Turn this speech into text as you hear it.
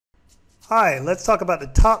Hi, let's talk about the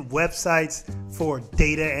top websites for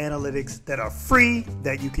data analytics that are free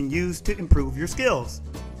that you can use to improve your skills.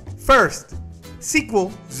 First,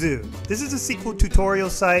 SQL Zoom. This is a SQL tutorial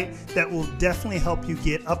site that will definitely help you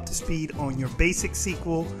get up to speed on your basic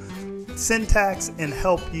SQL syntax and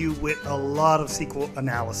help you with a lot of SQL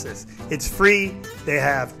analysis. It's free. They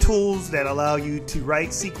have tools that allow you to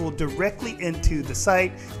write SQL directly into the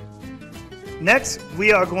site. Next,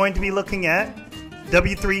 we are going to be looking at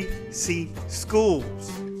W3C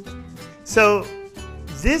Schools. So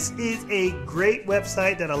this is a great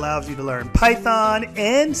website that allows you to learn Python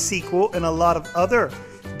and SQL and a lot of other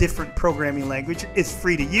different programming language. It's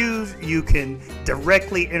free to use. You can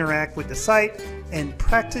directly interact with the site and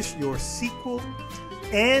practice your SQL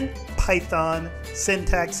and Python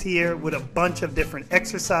syntax here with a bunch of different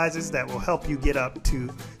exercises that will help you get up to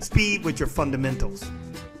speed with your fundamentals.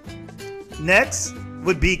 Next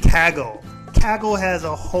would be Kaggle. Kaggle has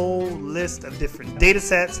a whole list of different data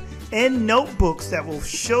sets and notebooks that will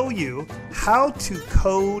show you how to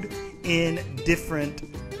code in different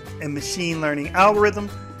machine learning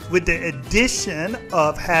algorithms, with the addition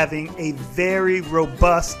of having a very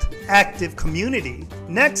robust active community.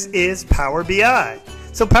 Next is Power BI.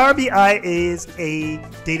 So Power BI is a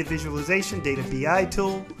data visualization, data BI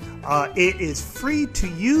tool. It is free to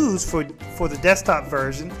use for the desktop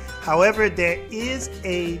version. However, there is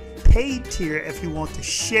a paid tier if you want to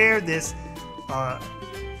share this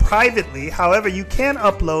privately. However, you can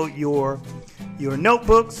upload your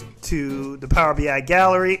notebooks to the Power BI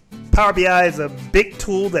gallery. Power BI is a big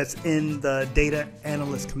tool that's in the data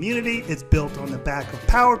analyst community. It's built on the back of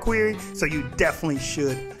Power Query, so you definitely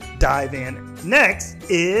should dive in. Next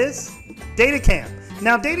is DataCamp.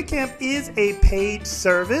 Now, DataCamp is a paid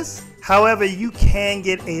service. However, you can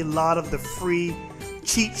get a lot of the free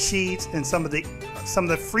cheat sheets and some of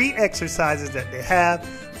the free exercises that they have.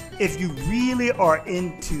 If you really are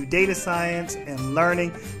into data science and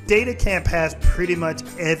learning, DataCamp has pretty much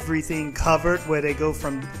everything covered, where they go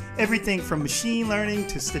from everything from machine learning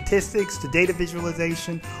to statistics to data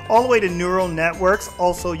visualization, all the way to neural networks.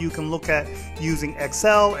 Also, you can look at using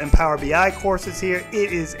Excel and Power BI courses here.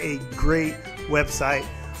 It is a great website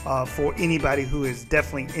for anybody who is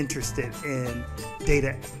definitely interested in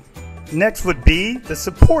data. Next would be the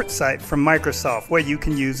support site from Microsoft, where you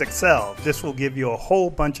can use Excel. This will give you a whole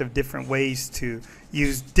bunch of different ways to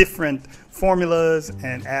use different formulas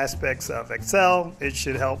and aspects of Excel. It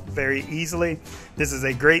should help very easily. This is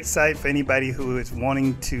a great site for anybody who is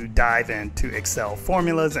wanting to dive into Excel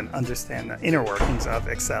formulas and understand the inner workings of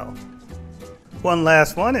Excel. One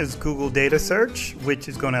last one is Google Data Search, which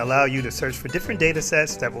is going to allow you to search for different data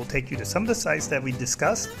sets that will take you to some of the sites that we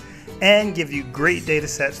discussed and give you great data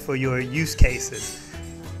sets for your use cases.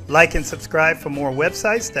 Like and subscribe for more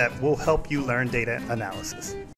websites that will help you learn data analysis.